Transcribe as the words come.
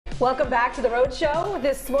Welcome back to the Rhode Show.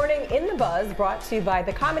 This morning in the Buzz, brought to you by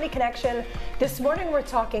the Comedy Connection. This morning we're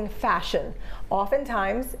talking fashion.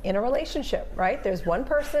 Oftentimes in a relationship, right? There's one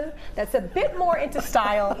person that's a bit more into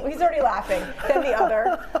style, he's already laughing, than the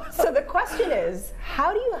other. So the question is,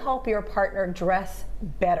 how do you help your partner dress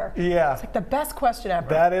better? Yeah. It's like the best question ever.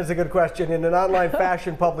 That is a good question. In an online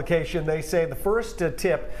fashion publication, they say the first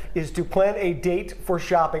tip is to plan a date for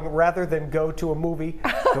shopping rather than go to a movie.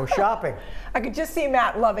 Go shopping. I could just see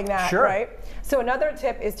Matt loving that, Sure. right? So another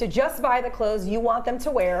tip is to just buy the clothes you want them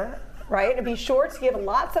to wear, right? And be sure to give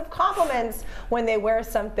lots of compliments when they wear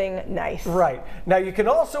something nice. Right. Now, you can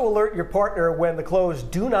also alert your partner when the clothes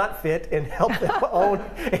do not fit and help them own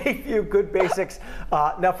a few good basics.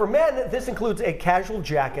 Now, for men, this includes a casual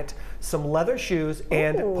jacket, some leather shoes,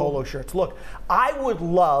 and polo shirts. Look, I would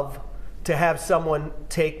love to have someone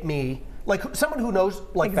take me, like someone who knows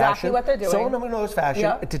Exactly fashion, what they're doing. someone who knows fashion,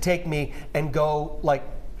 Yep. to take me and go like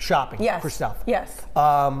shopping for stuff. Yes.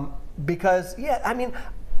 Because, yeah, I mean,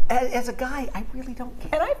 as a guy, I really don't care.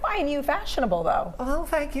 And I find you fashionable, though. Oh,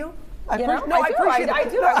 thank you. I You know? appreciate it. I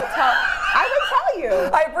do. I would tell you.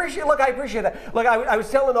 I appreciate that. Look, I was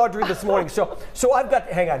telling Audrey this morning. So I've got.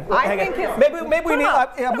 Hang on. Maybe we need.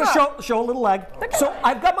 I'm going to show a little leg. So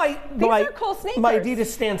I've got my cool sneakers. my Adidas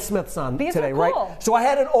Stan Smiths on These today, are right? cool. So I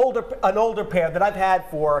had an older pair that I've had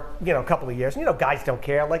for a couple of years. Guys don't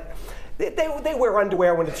care. Like they wear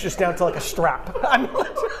underwear when it's just down to like a strap. I mean,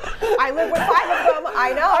 I live with 5 of them.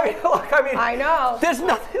 I know. I know. There's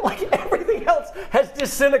nothing, like everything else has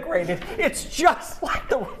disintegrated. It's just like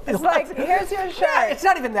It's like, here's your shirt. Yeah, it's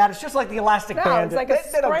not even that. It's just like the elastic No, band. it's like a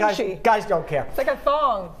scrunchie. Guys don't care. It's like a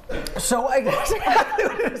thong. So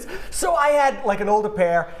I had like an older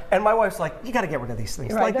pair, and my wife's like, you got to get rid of these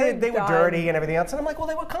things. Right, Like they were dirty and everything else. And I'm like, well,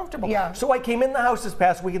 they were comfortable. Yeah. So I came in the house this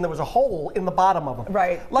past week, and there was a hole in the bottom of them.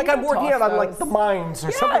 Right. Like You I'm can working toss out on like those. the mines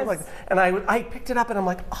or something like that. And I picked it up, and I'm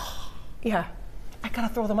like, oh. Yeah. I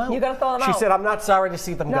gotta throw them out. You gotta throw them out. She said, "I'm not sorry to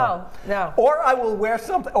see them go." No. Or I will wear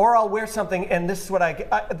something, or I'll wear something, and this is what I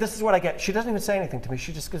get. This is what I get. She doesn't even say anything to me.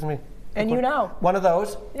 She just gives me. And one of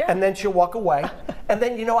those, Yeah. and then she'll walk away, and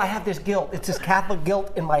then I have this guilt. It's this Catholic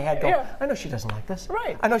guilt in my head. Going, Yeah. I know she doesn't like this.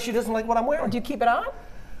 Right. I know she doesn't like what I'm wearing. Do you keep it on?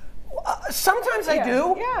 Sometimes I Yeah.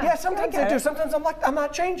 do. Yeah. Sometimes I I do. get it. Sometimes I'm like, I'm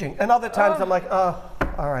not changing, and other times I'm like, oh,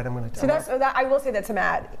 all right, I'm gonna. So I will say that to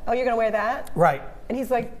Matt. Oh, you're gonna wear that? Right. And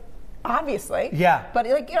he's like, obviously. Yeah. But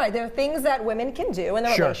there are things that women can do in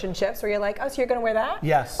their Sure. relationships where you're like, oh, so you're going to wear that?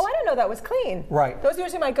 Yes. Oh, I didn't know that was clean. Right. Those are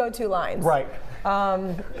usually my go-to lines. Right.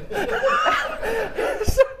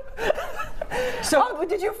 So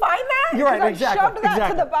did you find that? You're right, 'Cause exactly. I shoved that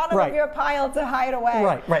to the bottom Right. of your pile to hide away.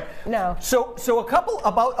 Right. No. So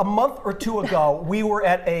about a month or two ago, we were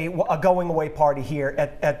at a going away party here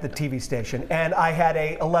at the TV station, and I had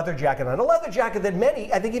a leather jacket on. A leather jacket that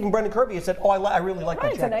many, I think even Brendan Kirby has said, oh, I really like that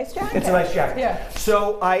It's jacket. a nice jacket. It's a nice jacket. Yeah.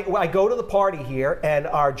 So I go to the party here, and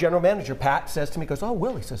our general manager, Pat, says to me, goes, oh,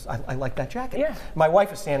 Will, he says, I like that jacket. Yeah. My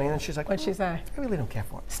wife is standing there, and she's like, What'd she say? I really don't care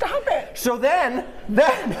for it. Stop it. So then this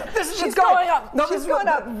is She's what's going going up. No, She's this is going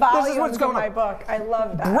up this is volumes what's going in my on. book. I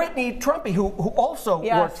love that. Brittany Trumpy, who also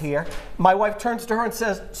Yes. worked here, my wife turns to her and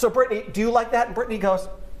says, so Brittany, do you like that? And Brittany goes,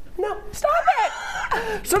 no. Stop it.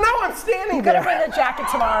 So now I'm standing You're there. going to bring the jacket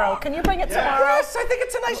tomorrow. Can you bring it tomorrow? Yes, I think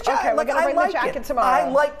it's a nice jacket. Okay, we're gonna bring the jacket tomorrow. I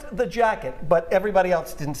liked the jacket, but everybody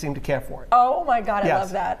else didn't seem to care for it. Oh my God, I Yes.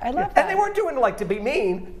 love that. I love that. And they weren't doing it like to be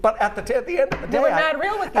mean, but at the end of the day, They were mad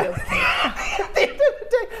real with you. At the end of the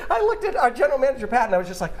day, I looked at our general manager, Pat, and I was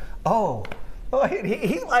just like, oh.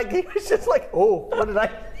 He was just like, oh, what did I...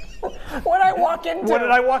 What did I walk into? What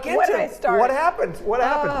did I walk into? What did I start? What happened? What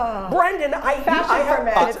happened? Brendan, Fashion for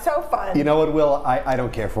men. It's so fun. You know what, Will? I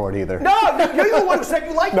don't care for it either. No, you're the one who said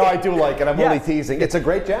you liked it. No, I do like it. I'm Yes. only teasing. It's a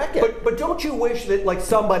great jacket. But don't you wish that like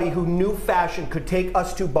somebody who knew fashion could take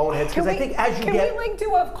us to Boneheads? Because I think as you can get... we like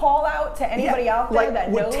do a call out to anybody out there like,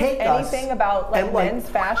 that would knows take us anything about like and, like, men's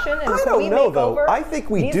fashion? And I can don't we know, make though. over I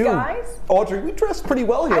think we these do. guys? Audrey, we dress pretty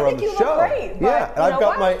well here I on think the you look show. great, but Yeah, you I've know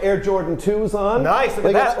got what? my Air Jordan 2s on. Nice, look at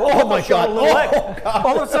They that. got- oh my Showing God. a little leg. Oh, God.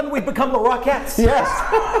 All of a sudden we become the Rockettes. Yes.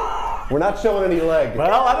 We're not showing any leg.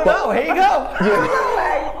 Well, I don't know. Here you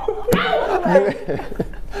go.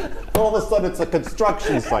 All of a sudden, it's a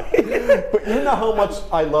construction site. But you know how much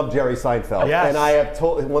I love Jerry Seinfeld. Yes. And I have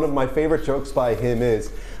told, one of my favorite jokes by him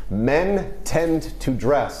is, men tend to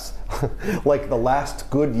dress like the last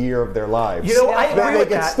good year of their lives. You know, I Then agree they with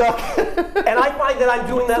get that. stuck. And I find that I'm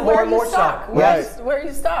doing that So more where and are you more stuck? so. Where Right. are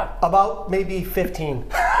you stuck? About maybe 15.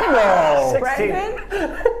 No. 16.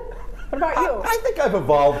 Brendan? What about you? I think I've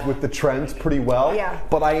evolved with the trends pretty well. Yeah.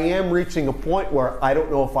 But I am reaching a point where I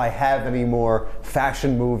don't know if I have any more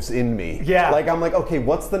fashion moves in me. Yeah. Like, I'm like, okay,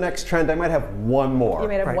 what's the next trend? I might have one more. You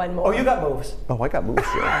may have Right. one more. Oh, you got moves. Oh, I got moves,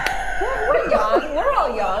 yeah. We're young. We're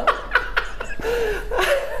all young.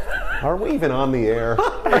 Are we even on the air?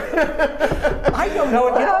 I don't know.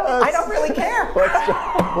 I don't really care.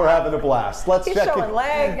 We're having a blast. Let's He's check showing in.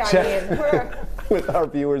 leg. I mean, we're... With our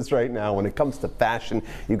viewers right now, when it comes to fashion,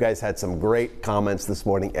 you guys had some great comments this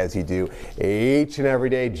morning, as you do each and every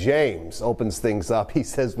day. James opens things up. He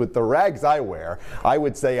says, with the rags I wear, I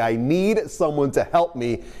would say I need someone to help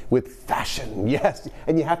me with fashion. Yes,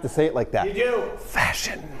 and you have to say it like that. You do.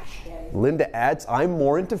 Fashion. Linda adds, I'm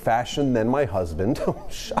more into fashion than my husband.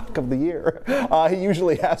 Shock of the year. He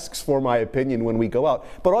usually asks for my opinion when we go out.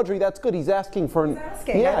 But Audrey, that's good. He's asking for an... He's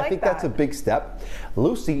asking. Yeah, I like think that. that's a big step.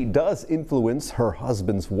 Lucy does influence her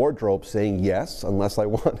husband's wardrobe, saying yes, unless I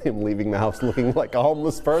want him leaving the house looking like a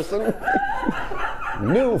homeless person.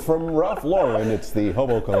 New from Ralph Lauren, it's the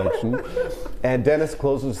Hobo collection. And Dennis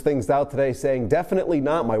closes things out today saying, definitely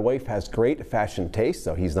not. My wife has great fashion taste,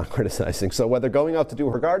 so he's not criticizing. So whether going out to do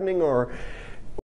her gardening or